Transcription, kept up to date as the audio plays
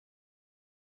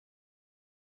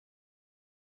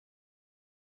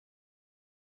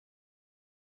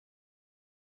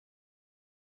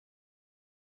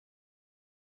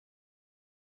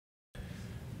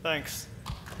Thanks.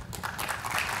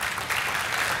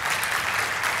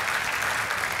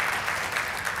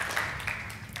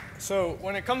 So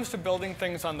when it comes to building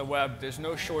things on the web, there's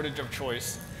no shortage of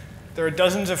choice. There are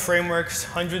dozens of frameworks,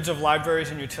 hundreds of libraries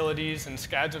and utilities, and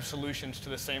scads of solutions to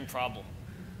the same problem.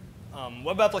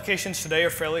 Web applications today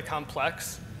are fairly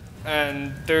complex,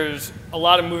 and there's a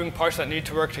lot of moving parts that need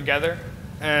to work together.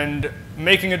 And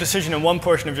making a decision in one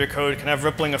portion of your code can have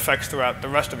rippling effects throughout the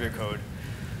rest of your code.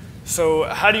 So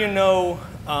how do you know,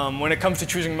 when it comes to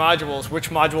choosing modules, which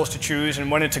modules to choose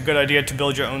and when it's a good idea to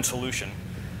build your own solution?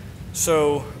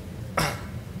 So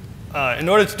in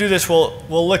order to do this,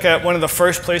 we'll look at one of the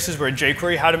first places where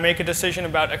jQuery had to make a decision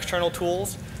about external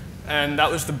tools, and that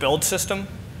was the build system.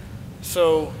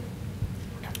 So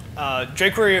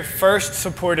jQuery first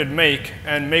supported make,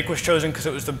 and make was chosen because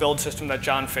it was the build system that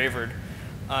John favored.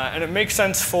 And it makes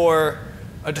sense for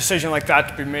a decision like that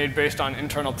to be made based on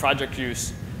internal project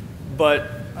use.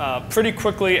 But pretty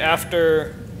quickly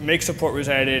after make support was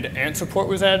added, ant support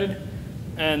was added.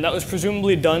 And that was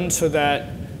presumably done so that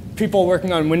people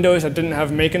working on Windows that didn't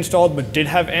have make installed but did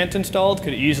have ant installed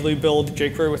could easily build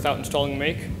jQuery without installing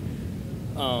make.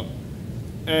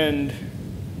 And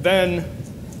then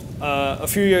a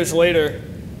few years later,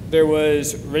 there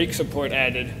was rake support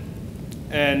added.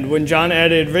 And when John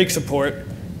added rake support,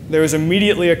 there was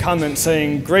immediately a comment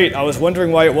saying, great, I was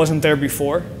wondering why it wasn't there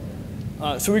before.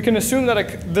 So we can assume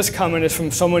that this comment is from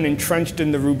someone entrenched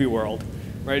in the Ruby world.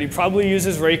 Right? He probably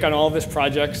uses rake on all of his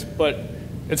projects, but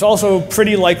it's also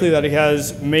pretty likely that he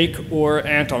has make or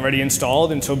ant already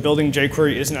installed, and so building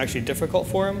jQuery isn't actually difficult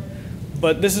for him.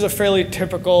 But this is a fairly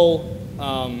typical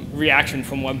reaction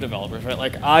from web developers, right?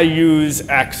 Like, I use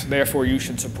X, therefore you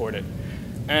should support it.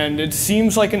 And it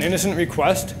seems like an innocent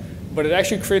request, but it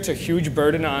actually creates a huge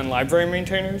burden on library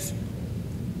maintainers.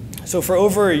 So for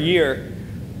over a year,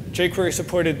 jQuery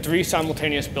supported 3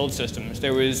 simultaneous build systems.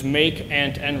 There was make,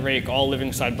 ant, and rake all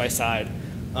living side by side.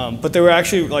 But they were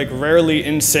actually like rarely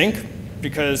in sync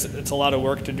because it's a lot of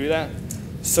work to do that.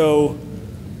 So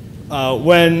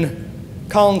when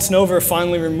Colin Snover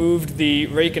finally removed the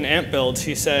rake and ant builds,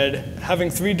 he said having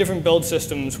 3 different build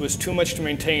systems was too much to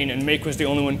maintain, and make was the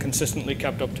only one consistently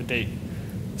kept up to date.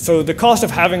 So the cost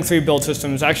of having 3 build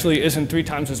systems actually isn't 3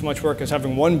 times as much work as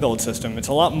having 1 build system. It's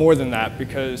a lot more than that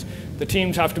because the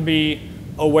teams have to be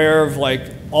aware of like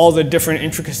all the different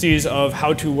intricacies of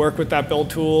how to work with that build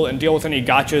tool and deal with any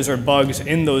gotchas or bugs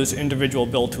in those individual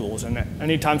build tools. And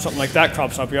anytime something like that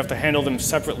crops up, you have to handle them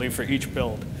separately for each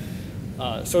build.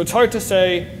 So it's hard to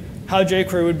say how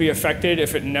jQuery would be affected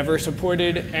if it never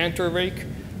supported ant or rake.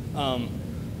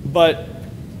 But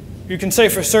you can say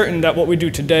for certain that what we do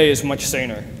today is much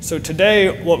saner. So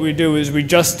today, what we do is we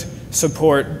just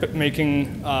support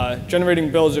making,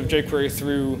 generating builds of jQuery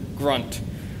through grunt.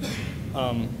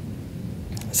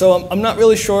 So I'm not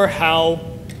really sure how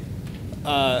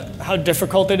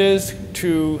difficult it is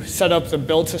to set up the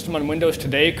build system on Windows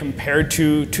today compared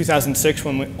to 2006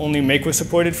 when only make was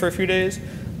supported for a few days.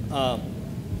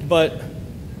 But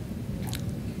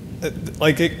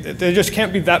there just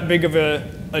can't be that big of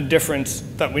a difference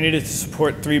that we needed to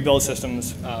support 3 build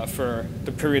systems for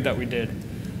the period that we did.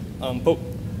 But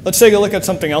let's take a look at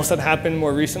something else that happened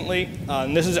more recently.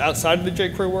 And this is outside of the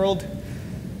jQuery world.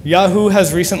 Yahoo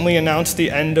has recently announced the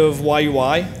end of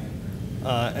YUI.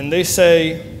 And they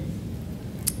say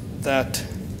that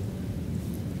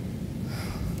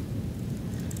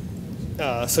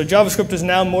so JavaScript is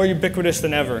now more ubiquitous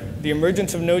than ever. The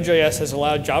emergence of Node.js has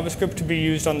allowed JavaScript to be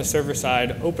used on the server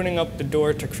side, opening up the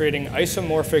door to creating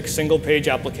isomorphic single-page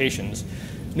applications.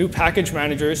 New package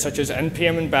managers such as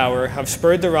NPM and Bower have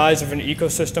spurred the rise of an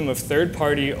ecosystem of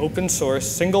third-party, open-source,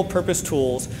 single-purpose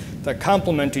tools that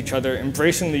complement each other,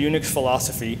 embracing the Unix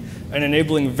philosophy and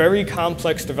enabling very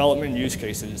complex development use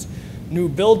cases. New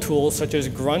build tools such as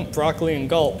Grunt, Broccoli, and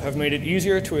Gulp have made it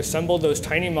easier to assemble those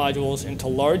tiny modules into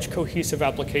large cohesive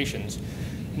applications.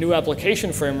 New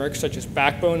application frameworks such as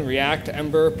Backbone, React,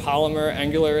 Ember, Polymer,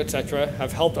 Angular, etc.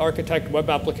 have helped architect web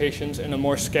applications in a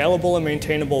more scalable and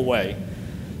maintainable way.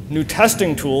 New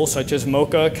testing tools such as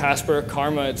Mocha, Casper,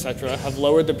 Karma, etc. have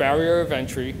lowered the barrier of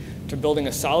entry to building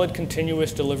a solid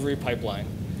continuous delivery pipeline.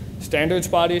 Standards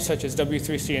bodies such as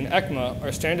W3C and ECMA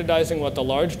are standardizing what the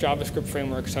large JavaScript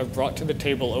frameworks have brought to the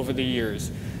table over the years,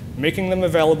 making them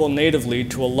available natively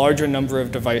to a larger number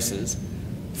of devices.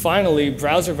 Finally,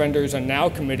 browser vendors are now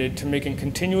committed to making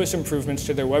continuous improvements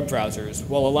to their web browsers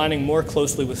while aligning more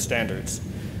closely with standards.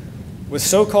 With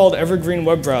so-called evergreen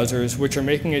web browsers, which are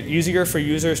making it easier for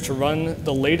users to run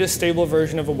the latest stable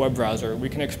version of a web browser, we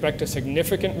can expect a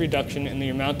significant reduction in the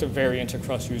amount of variance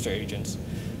across user agents.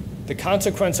 The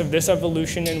consequence of this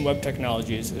evolution in web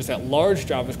technologies is that large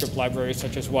JavaScript libraries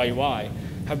such as YUI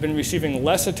have been receiving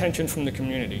less attention from the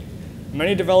community.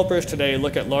 Many developers today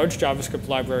look at large JavaScript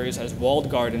libraries as walled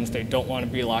gardens they don't want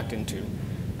to be locked into.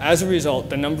 As a result,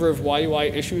 the number of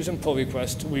YUI issues and pull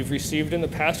requests we've received in the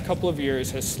past couple of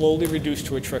years has slowly reduced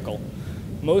to a trickle.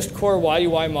 Most core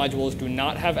YUI modules do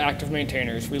not have active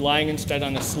maintainers, relying instead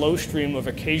on a slow stream of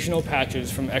occasional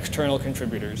patches from external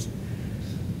contributors.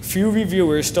 Few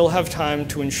reviewers still have time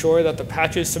to ensure that the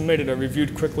patches submitted are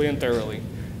reviewed quickly and thoroughly.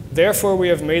 Therefore, we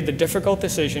have made the difficult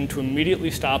decision to immediately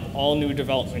stop all new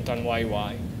development on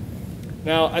YUI.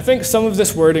 Now, I think some of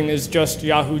this wording is just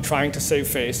Yahoo trying to save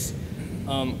face.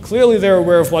 Clearly, they're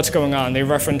aware of what's going on. They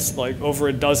referenced like over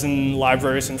a dozen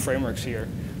libraries and frameworks here.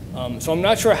 So I'm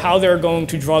not sure how they're going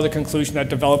to draw the conclusion that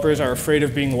developers are afraid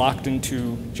of being locked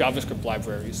into JavaScript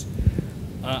libraries.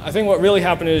 I think what really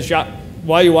happened is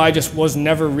YUI just was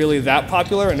never really that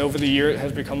popular, and over the year it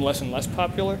has become less and less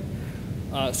popular.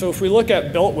 So if we look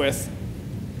at built with,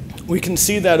 we can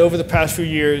see that over the past few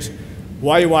years,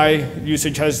 YUI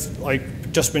usage has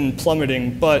just been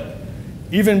plummeting, but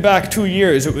even back 2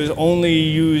 years, it was only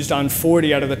used on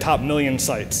 40 out of the top 1,000,000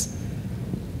 sites.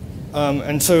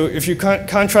 And so if you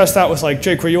contrast that with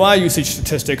jQuery UI usage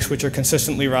statistics, which are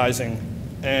consistently rising,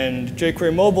 and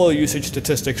jQuery mobile usage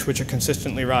statistics, which are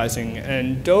consistently rising,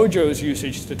 and Dojo's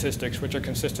usage statistics, which are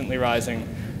consistently rising,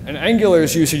 and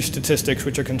Angular's usage statistics,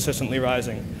 which are consistently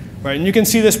rising, right? And you can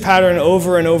see this pattern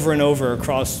over and over and over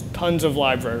across tons of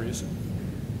libraries.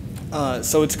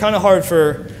 So it's kind of hard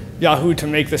for Yahoo to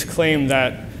make this claim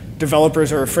that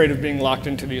developers are afraid of being locked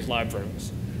into these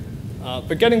libraries.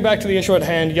 But getting back to the issue at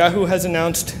hand, Yahoo has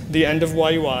announced the end of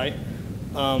YUI.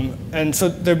 And so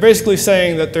they're basically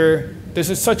saying that this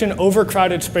is such an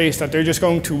overcrowded space that they're just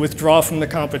going to withdraw from the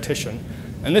competition.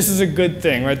 And this is a good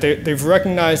thing, right? They've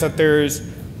recognized that there's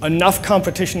enough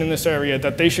competition in this area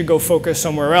that they should go focus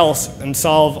somewhere else and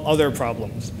solve other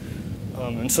problems.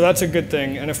 And so that's a good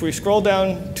thing. And if we scroll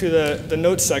down to the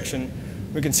notes section,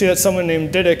 we can see that someone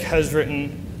named Didic has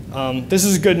written, this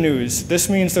is good news. This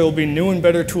means there will be new and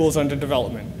better tools under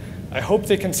development. I hope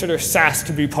they consider Sass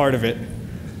to be part of it.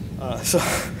 So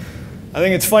I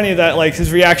think it's funny that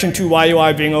his reaction to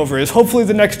YUI being over is hopefully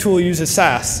the next tool uses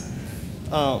Sass.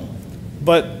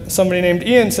 But somebody named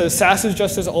Ian says, Sass is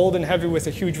just as old and heavy with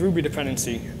a huge Ruby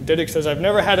dependency. Didic says, I've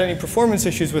never had any performance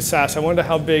issues with Sass. I wonder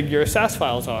how big your Sass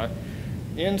files are.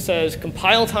 Ian says,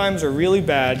 compile times are really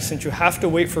bad since you have to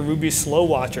wait for Ruby's slow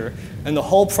watcher, and the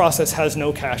whole process has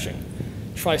no caching.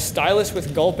 Try Stylus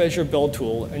with Gulp as your build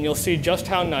tool, and you'll see just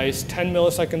how nice 10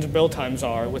 milliseconds build times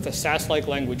are with a Sass-like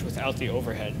language without the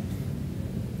overhead.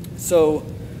 So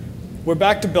we're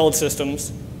back to build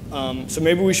systems. So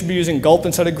maybe we should be using Gulp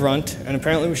instead of Grunt, and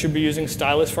apparently we should be using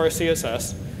Stylus for our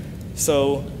CSS.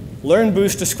 So Learn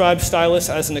Boost describes Stylus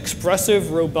as an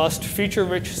expressive, robust,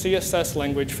 feature-rich CSS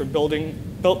language for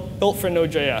built for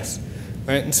Node.js.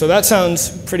 Right? And so that sounds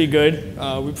pretty good.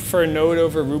 We prefer Node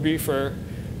over Ruby for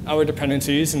our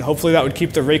dependencies, and hopefully that would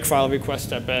keep the rake file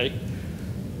request at bay.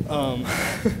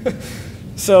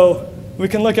 So we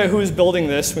can look at who's building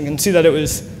this. We can see that it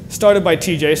was started by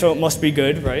TJ, so it must be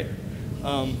good, right?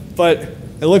 But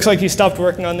it looks like he stopped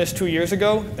working on this 2 years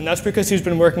ago, and that's because he's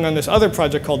been working on this other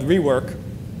project called Rework.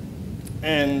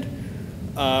 And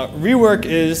Rework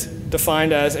is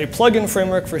defined as a plugin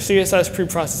framework for CSS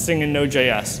preprocessing in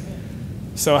Node.js.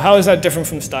 So how is that different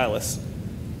from Stylus?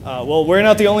 Well, we're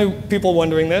not the only people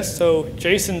wondering this. So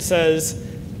Jason says,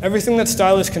 everything that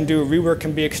Stylus can do, Rework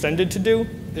can be extended to do.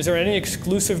 Is there any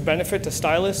exclusive benefit to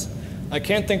Stylus? I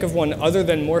can't think of one other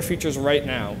than more features right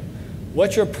now.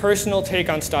 What's your personal take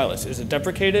on Stylus? Is it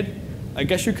deprecated? I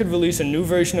guess you could release a new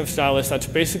version of Stylus that's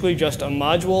basically just a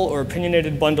module or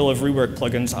opinionated bundle of Rework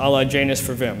plugins a la Janus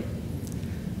for Vim.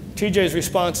 TJ's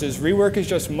response is, Rework is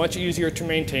just much easier to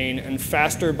maintain and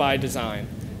faster by design.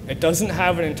 It doesn't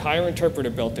have an entire interpreter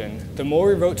built in. The more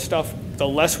we wrote stuff, the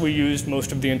less we used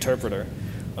most of the interpreter.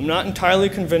 I'm not entirely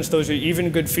convinced those are even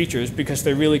good features because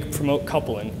they really promote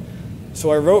coupling.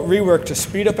 So I wrote Rework to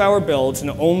speed up our builds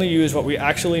and only use what we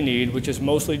actually need, which is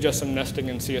mostly just some nesting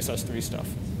and CSS3 stuff.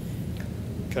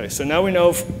 Okay, so now we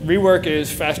know Rework is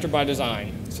faster by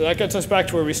design. So that gets us back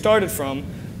to where we started from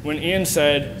when Ian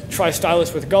said, try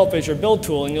Stylus with Gulp as your build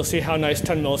tool, and you'll see how nice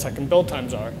 10 millisecond build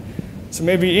times are. So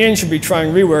maybe Ian should be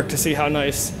trying Rework to see how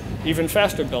nice even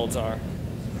faster builds are.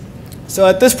 So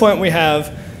at this point, we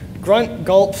have Grunt,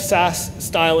 Gulp, Sass,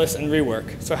 Stylus, and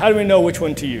Rework. So how do we know which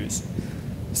one to use?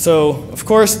 So of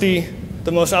course, the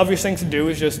most obvious thing to do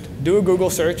is just do a Google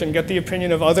search and get the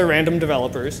opinion of other random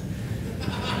developers.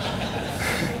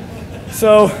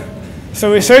 So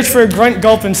So we search for grunt,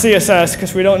 gulp, and CSS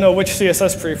because we don't know which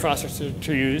CSS preprocessor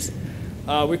to use.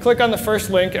 We click on the first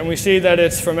link, and we see that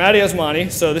it's from Adi Osmani,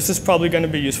 so this is probably going to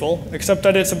be useful, except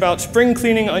that it's about spring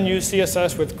cleaning unused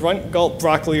CSS with grunt, gulp,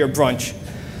 broccoli, or brunch.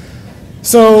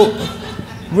 So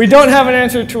we don't have an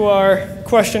answer to our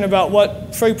question about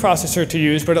what preprocessor to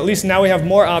use, but at least now we have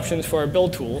more options for our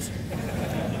build tools.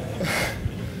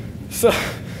 So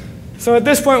at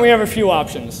this point, we have a few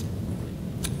options.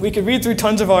 We could read through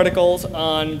tons of articles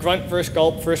on grunt versus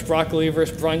gulp versus broccoli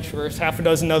versus brunch versus half a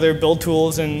dozen other build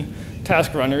tools and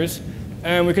task runners.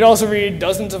 And we could also read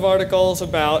dozens of articles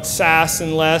about Sass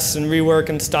and Less and Rework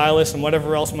and Stylus and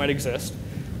whatever else might exist.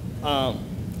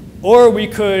 Or we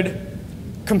could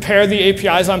compare the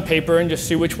APIs on paper and just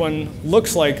see which one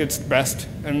looks like it's best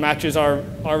and matches our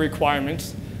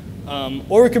requirements.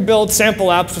 Or we could build sample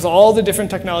apps with all the different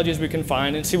technologies we can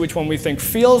find and see which one we think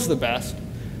feels the best.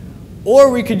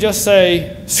 Or we could just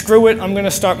say, screw it, I'm going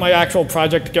to start my actual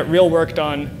project to get real work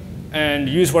done and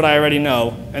use what I already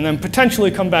know, and then potentially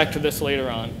come back to this later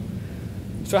on.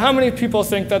 So how many people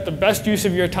think that the best use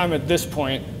of your time at this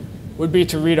point would be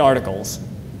to read articles?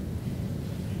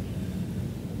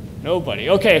 Nobody.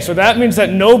 OK, so that means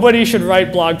that nobody should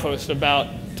write blog posts about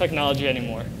technology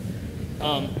anymore.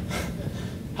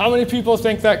 How many people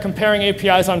think that comparing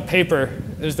APIs on paper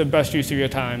is the best use of your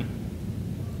time?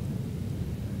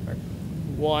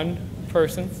 One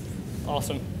person.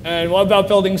 Awesome. And what about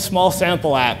building small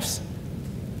sample apps?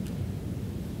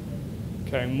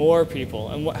 OK, more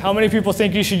people. And how many people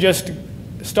think you should just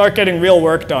start getting real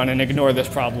work done and ignore this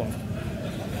problem?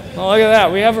 Well, look at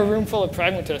that. We have a room full of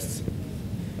pragmatists.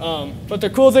 But the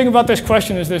cool thing about this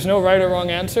question is there's no right or wrong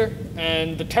answer.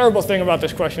 And the terrible thing about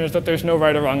this question is that there's no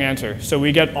right or wrong answer. So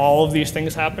we get all of these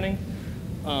things happening.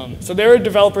 So there are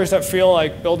developers that feel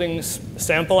like building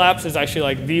sample apps is actually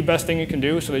like the best thing you can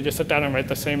do. So they just sit down and write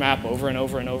the same app over and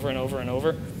over and over and over and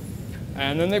over.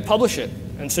 And then they publish it.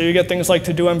 And so you get things like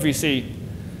To-Do MVC.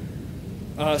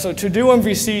 So To-Do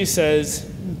MVC says,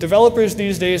 developers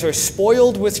these days are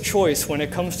spoiled with choice when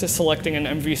it comes to selecting an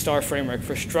MV Star framework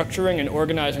for structuring and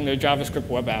organizing their JavaScript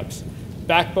web apps.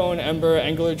 Backbone, Ember,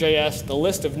 AngularJS, the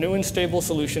list of new and stable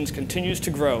solutions continues to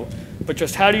grow. But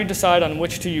just how do you decide on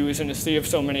which to use in a sea of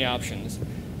so many options?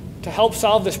 To help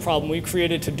solve this problem, we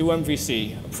created To-Do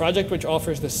MVC, a project which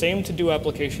offers the same to-do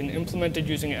application implemented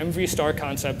using MV Star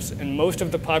concepts in most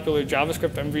of the popular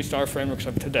JavaScript MV Star frameworks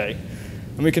of today.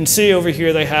 And we can see over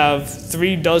here they have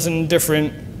 36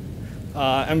 different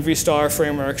MV Star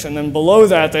frameworks. And then below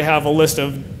that, they have a list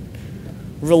of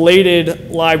related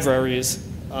libraries.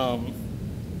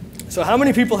 So how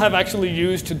many people have actually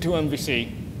used To-Do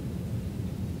MVC?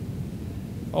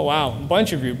 Oh, wow, a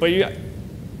bunch of you. But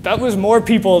that was more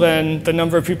people than the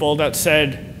number of people that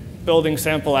said building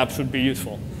sample apps would be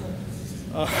useful.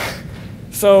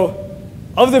 So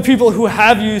of the people who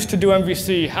have used To-Do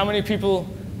MVC, how many people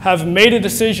have made a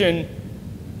decision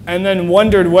and then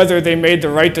wondered whether they made the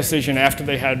right decision after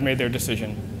they had made their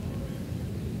decision?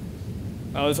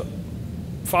 That was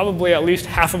probably at least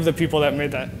half of the people that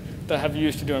made that have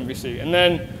used To-Do MVC. And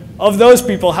then of those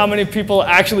people, how many people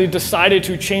actually decided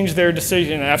to change their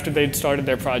decision after they'd started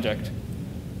their project?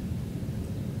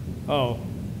 Oh,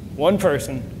 one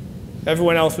person.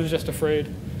 Everyone else was just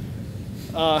afraid.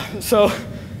 So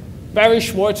Barry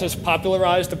Schwartz has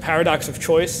popularized the paradox of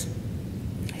choice.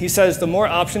 He says the more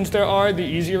options there are, the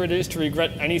easier it is to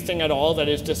regret anything at all that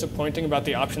is disappointing about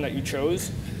the option that you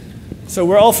chose. So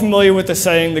we're all familiar with the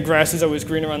saying, the grass is always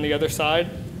greener on the other side.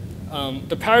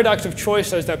 The paradox of choice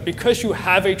says that because you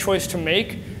have a choice to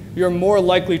make, you're more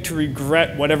likely to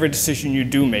regret whatever decision you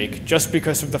do make, just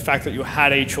because of the fact that you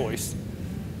had a choice.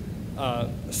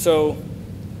 So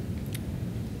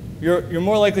you're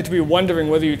more likely to be wondering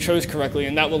whether you chose correctly,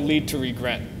 and that will lead to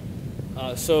regret.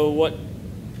 So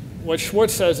what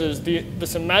Schwartz says is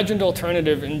this imagined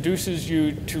alternative induces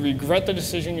you to regret the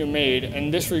decision you made,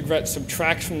 and this regret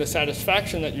subtracts from the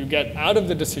satisfaction that you get out of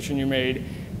the decision you made,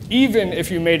 even if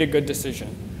you made a good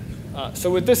decision. So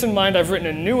with this in mind, I've written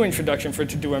a new introduction for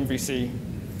To-Do MVC.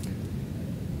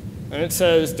 And it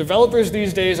says, developers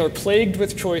these days are plagued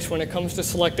with choice when it comes to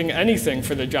selecting anything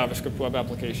for their JavaScript web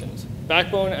applications.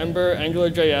 Backbone, Ember,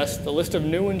 AngularJS, the list of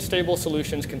new and stable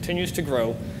solutions continues to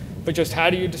grow, but just how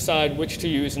do you decide which to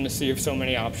use in the sea of so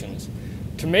many options?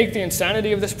 To make the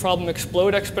insanity of this problem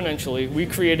explode exponentially, we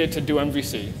created To-Do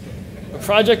MVC, a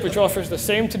project which offers the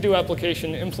same to-do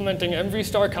application implementing MV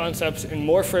Star concepts in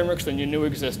more frameworks than you knew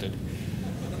existed.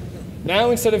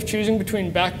 Now, instead of choosing between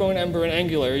Backbone, Ember, and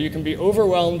Angular, you can be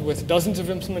overwhelmed with dozens of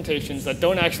implementations that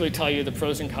don't actually tell you the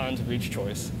pros and cons of each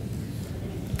choice.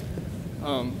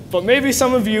 But maybe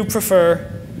some of you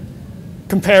prefer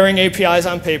comparing APIs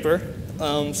on paper.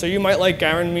 So you might like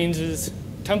Garen Means'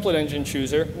 template engine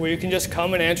chooser, where you can just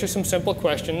come and answer some simple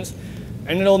questions,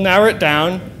 and it'll narrow it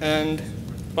down, and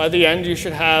by the end you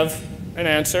should have an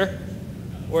answer,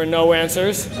 or no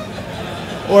answers,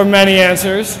 or many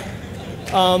answers.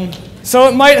 So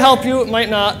it might help you, it might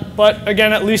not, but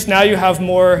again, at least now you have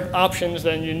more options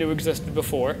than you knew existed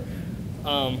before.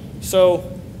 So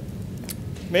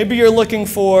maybe you're looking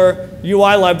for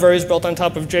UI libraries built on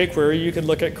top of jQuery. You could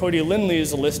look at Cody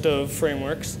Lindley's list of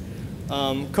frameworks.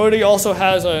 Cody also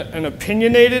has an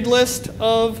opinionated list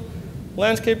of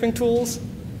landscaping tools.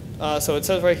 So it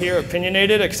says right here,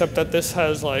 opinionated, except that this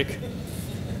has like,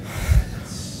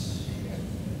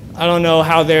 I don't know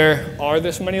how there are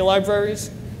this many libraries.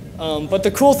 But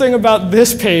the cool thing about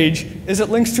this page is it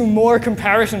links to more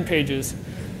comparison pages,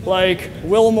 like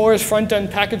Will Moore's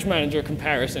front-end package manager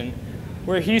comparison,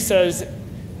 where he says,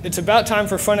 it's about time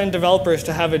for front-end developers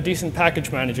to have a decent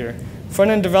package manager.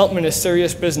 Front-end development is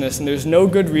serious business, and there's no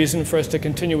good reason for us to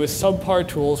continue with subpar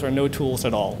tools or no tools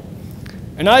at all.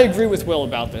 And I agree with Will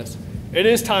about this. It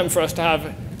is time for us to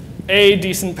have a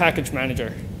decent package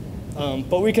manager.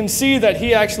 But we can see that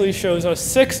he actually shows us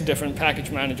 6 different package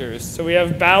managers. So we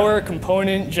have Bower,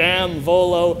 Component, Jam,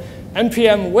 Volo,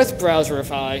 NPM with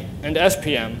Browserify, and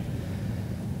SPM.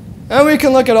 And we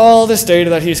can look at all this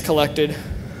data that he's collected.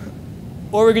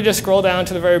 Or we could just scroll down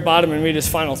to the very bottom and read his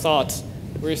final thoughts,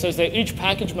 where he says that each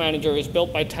package manager is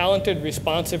built by talented,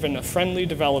 responsive, and friendly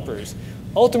developers.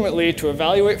 Ultimately, to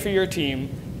evaluate for your team,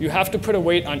 you have to put a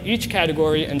weight on each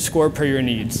category and score per your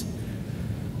needs.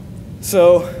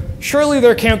 So surely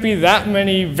there can't be that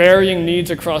many varying needs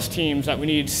across teams that we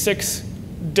need 6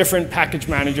 different package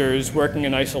managers working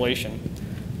in isolation.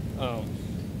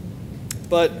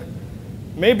 But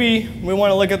maybe we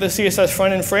want to look at the CSS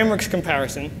front-end frameworks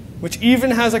comparison, which even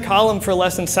has a column for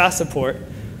less than SAS support,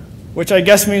 which I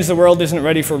guess means the world isn't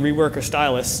ready for rework or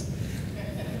stylus.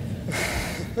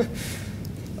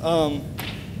 And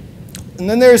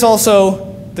then there's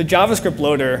also the JavaScript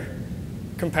loader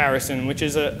comparison, which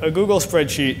is a Google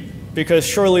spreadsheet, because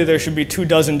surely there should be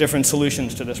 24 different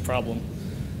solutions to this problem.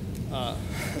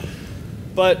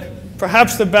 But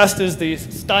perhaps the best is the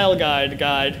style guide,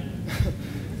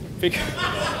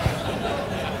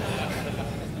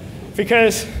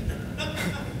 because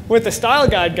with the style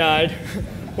guide,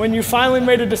 when you finally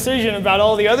made a decision about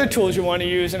all the other tools you want to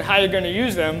use and how you're going to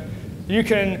use them, you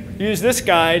can use this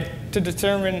guide to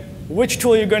determine which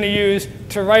tool you're going to use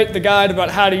to write the guide about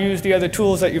how to use the other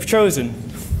tools that you've chosen.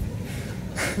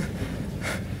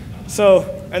 So,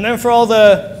 and then for all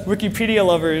the Wikipedia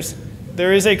lovers,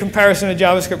 there is a comparison of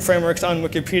JavaScript frameworks on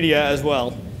Wikipedia as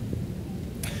well.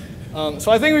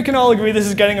 So I think we can all agree this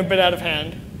is getting a bit out of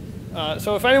hand.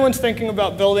 So if anyone's thinking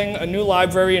about building a new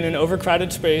library in an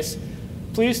overcrowded space,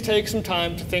 please take some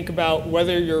time to think about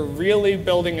whether you're really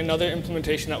building another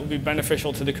implementation that would be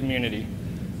beneficial to the community.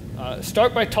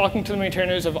 Start by talking to the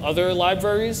maintainers of other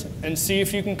libraries and see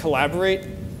if you can collaborate.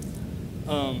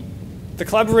 The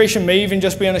collaboration may even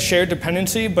just be on a shared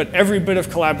dependency, but every bit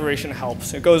of collaboration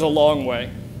helps. It goes a long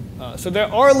way. So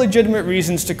there are legitimate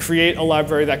reasons to create a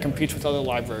library that competes with other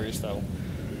libraries, though.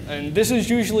 And this is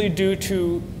usually due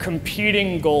to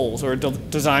competing goals or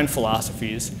design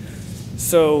philosophies.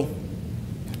 So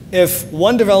if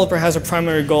one developer has a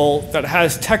primary goal that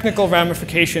has technical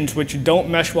ramifications which don't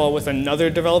mesh well with another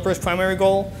developer's primary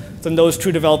goal, then those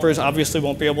 2 developers obviously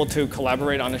won't be able to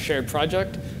collaborate on a shared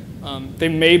project. They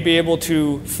may be able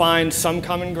to find some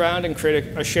common ground and create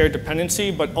a shared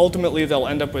dependency, but ultimately they'll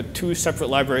end up with 2 separate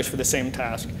libraries for the same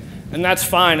task. And that's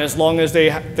fine as long as they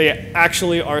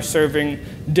actually are serving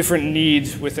different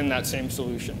needs within that same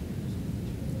solution.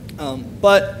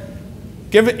 But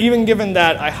even given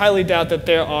that, I highly doubt that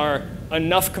there are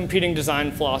enough competing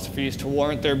design philosophies to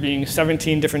warrant there being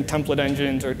 17 different template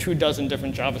engines or 24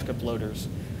 different JavaScript loaders.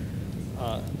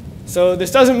 So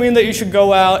this doesn't mean that you should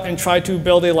go out and try to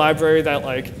build a library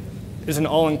that is an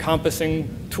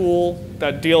all-encompassing tool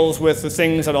that deals with the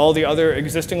things that all the other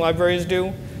existing libraries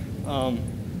do.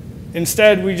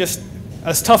 Instead,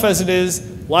 as tough as it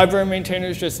is, library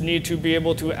maintainers just need to be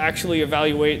able to actually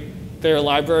evaluate their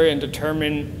library and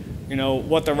determine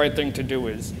what the right thing to do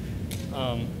is.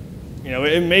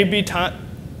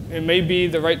 It may be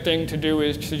the right thing to do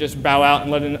is to just bow out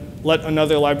and let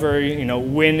another library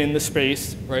win in the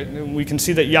space, right? And we can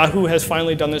see that Yahoo has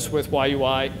finally done this with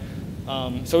YUI.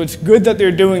 So it's good that they're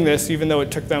doing this, even though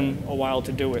it took them a while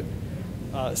to do it.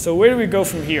 So where do we go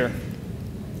from here?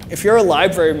 If you're a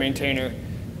library maintainer,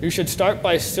 you should start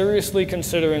by seriously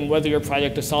considering whether your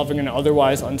project is solving an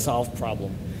otherwise unsolved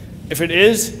problem. If it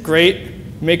is, great.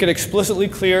 Make it explicitly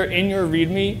clear in your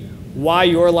README why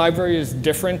your library is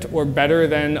different or better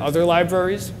than other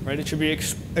libraries, right? It should be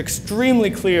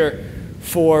extremely clear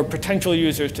for potential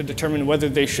users to determine whether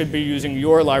they should be using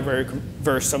your library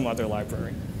versus some other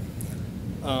library.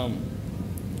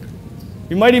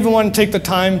 You might even want to take the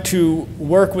time to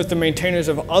work with the maintainers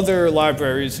of other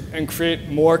libraries and create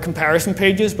more comparison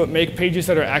pages, but make pages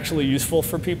that are actually useful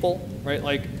for people, right?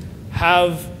 Like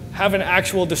have an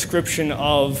actual description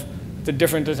of the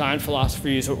different design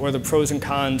philosophies or the pros and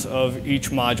cons of each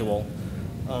module.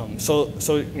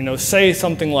 So you know, say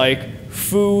something like,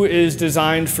 foo is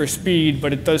designed for speed,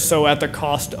 but it does so at the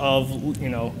cost of, you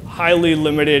know, highly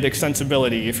limited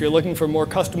extensibility. If you're looking for more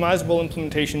customizable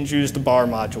implementations, use the bar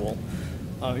module.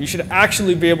 You should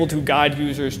actually be able to guide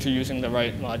users to using the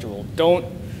right module.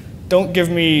 Don't give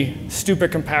me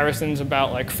stupid comparisons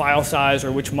about like file size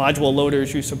or which module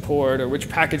loaders you support or which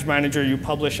package manager you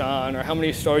publish on or how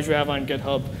many stores you have on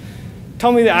GitHub.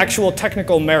 Tell me the actual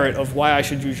technical merit of why I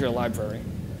should use your library.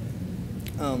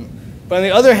 But on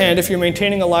the other hand, if you're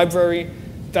maintaining a library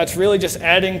that's really just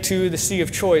adding to the sea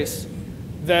of choice,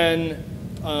 then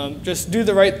just do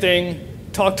the right thing,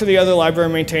 talk to the other library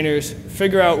maintainers,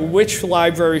 figure out which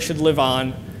library should live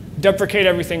on, deprecate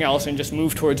everything else, and just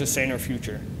move towards a saner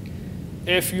future.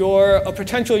 If you're a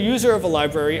potential user of a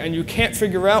library and you can't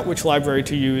figure out which library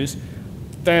to use,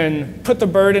 then put the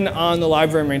burden on the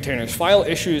library maintainers. File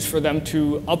issues for them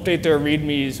to update their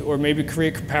READMEs or maybe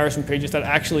create comparison pages that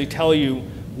actually tell you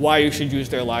why you should use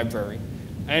their library.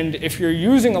 And if you're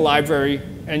using a library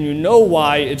and you know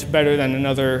why it's better than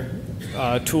another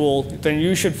tool, then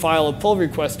you should file a pull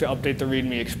request to update the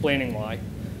README explaining why.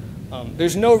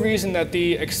 There's no reason that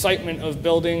the excitement of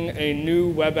building a new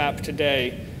web app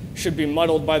today should be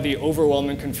muddled by the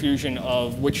overwhelming confusion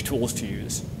of which tools to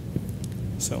use.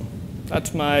 So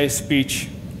that's my speech.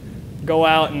 Go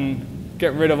out and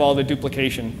get rid of all the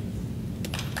duplication.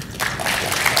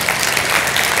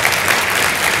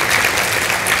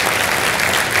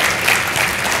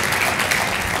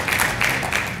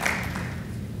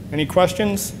 Any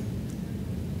questions?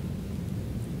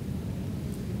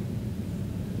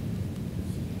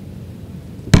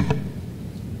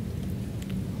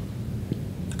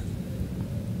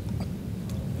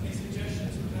 Any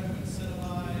suggestions for how to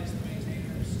incentivize the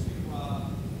maintainers to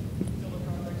fill the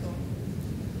project?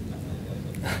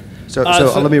 So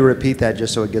let me repeat that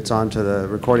just so it gets onto the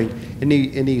recording.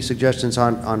 Any suggestions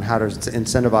on how to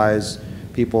incentivize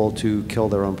people to kill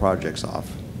their own projects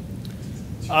off?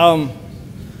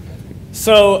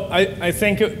 So I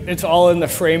think it's all in the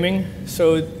framing.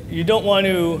 So you don't want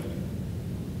to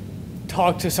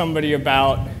talk to somebody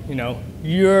about, you know,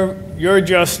 you're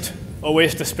just a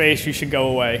waste of space, you should go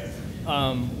away.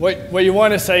 What you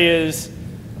want to say is,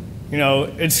 you know,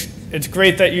 it's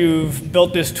great that you've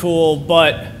built this tool,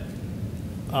 but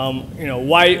you know,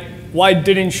 why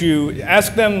didn't you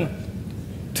ask them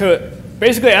to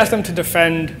basically ask them to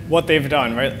defend what they've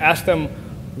done, right? Ask them,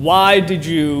 why did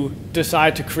you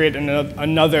decide to create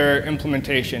another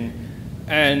implementation?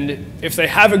 And if they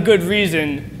have a good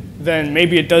reason, then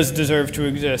maybe it does deserve to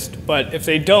exist. But if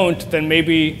they don't, then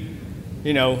maybe,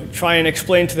 you know, try and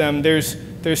explain to them there's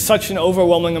such an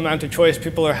overwhelming amount of choice,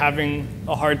 people are having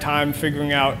a hard time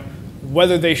figuring out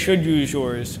whether they should use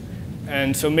yours.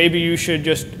 And so maybe you should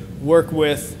just work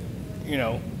with, you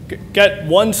know, get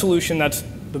one solution that's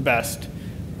the best.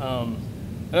 I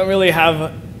don't really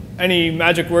have any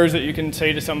magic words that you can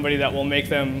say to somebody that will make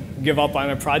them give up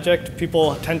on a project.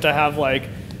 People tend to have like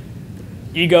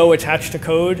ego attached to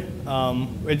code.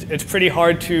 It's pretty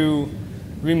hard to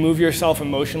remove yourself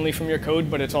emotionally from your code,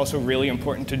 but it's also really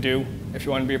important to do if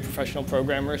you want to be a professional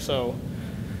programmer. So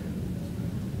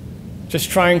just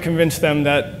try and convince them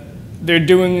that they're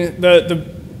doing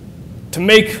to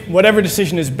make whatever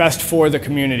decision is best for the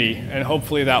community, and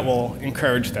hopefully that will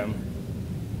encourage them.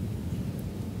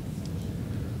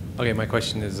 Okay, my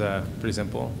question is pretty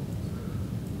simple.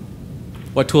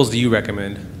 What tools do you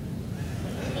recommend?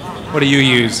 What do you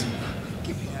use?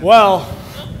 Well,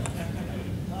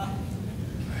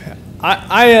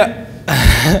 I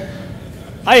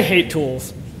hate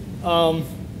tools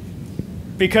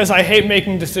because I hate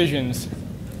making decisions.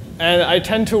 And I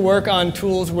tend to work on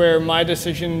tools where my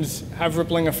decisions have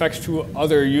rippling effects to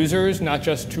other users, not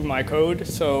just to my code.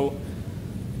 So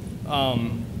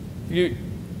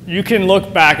you can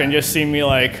look back and just see me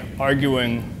like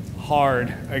arguing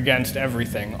hard against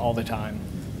everything all the time.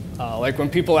 Like when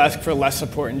people ask for less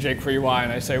support in jQuery UI,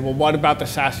 and I say, well, what about the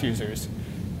Sass users?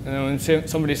 And then when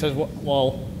somebody says,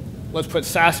 well, let's put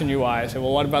Sass in UI, I say,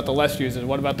 well, what about the less users?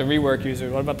 What about the rework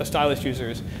users? What about the stylist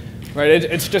users? Right?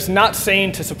 It's just not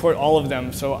sane to support all of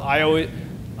them. So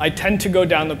I tend to go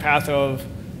down the path of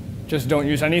just don't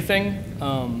use anything.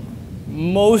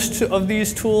 Most of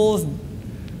these tools,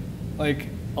 like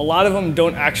a lot of them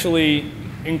don't actually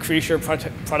increase your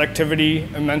productivity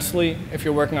immensely if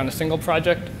you're working on a single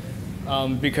project,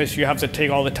 because you have to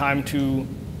take all the time to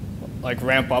like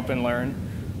ramp up and learn.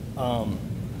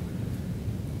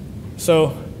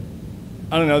 So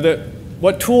I don't know,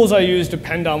 what tools I use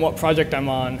depend on what project I'm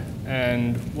on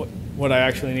and what I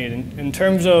actually need. In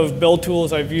terms of build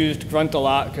tools, I've used Grunt a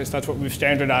lot because that's what we've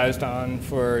standardized on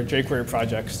for jQuery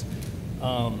projects.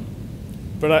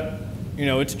 But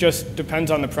it just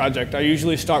depends on the project. I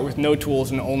usually start with no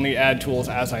tools and only add tools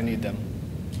as I need them.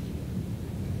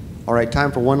 All right,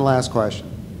 time for one last question.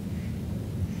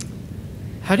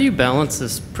 How do you balance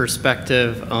this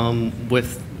perspective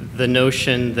with the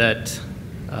notion that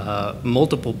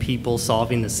multiple people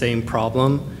solving the same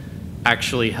problem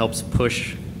actually helps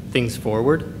push things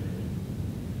forward?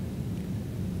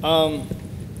 So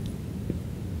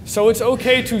it's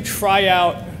okay to try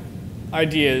out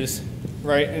ideas,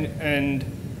 right? And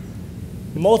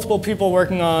multiple people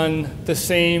working on the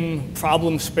same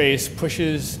problem space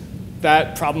pushes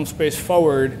that problem space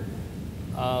forward.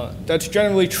 That's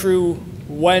generally true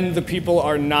when the people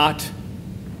are not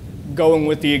going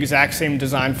with the exact same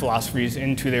design philosophies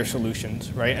into their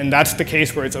solutions, right? And that's the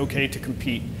case where it's okay to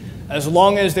compete. As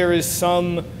long as there is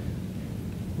some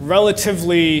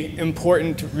relatively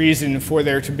important reason for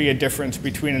there to be a difference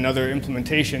between another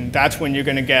implementation, that's when you're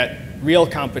going to get real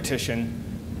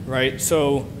competition, right?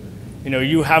 So,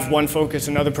 you have one focus,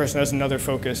 another person has another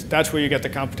focus. That's where you get the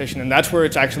competition, and that's where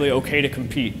it's actually okay to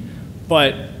compete.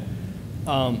 But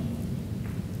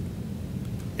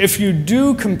if you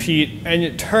do compete and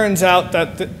it turns out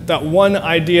that that one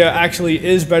idea actually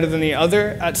is better than the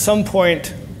other, at some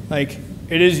point, like,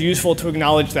 it is useful to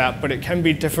acknowledge that, but it can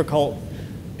be difficult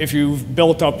if you've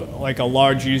built up like a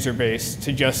large user base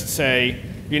to just say,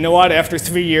 you know what, after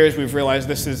 3 years we've realized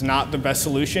this is not the best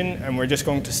solution and we're just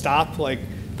going to stop. Like,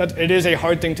 it is a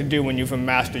hard thing to do when you've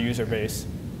amassed a user base.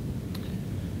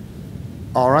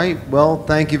 All right, well,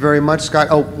 thank you very much, Scott.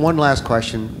 Oh, one last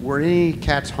question. Were any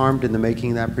cats harmed in the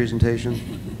making of that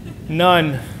presentation?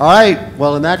 None. All right,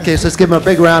 well, in that case, let's give them a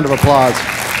big round of applause.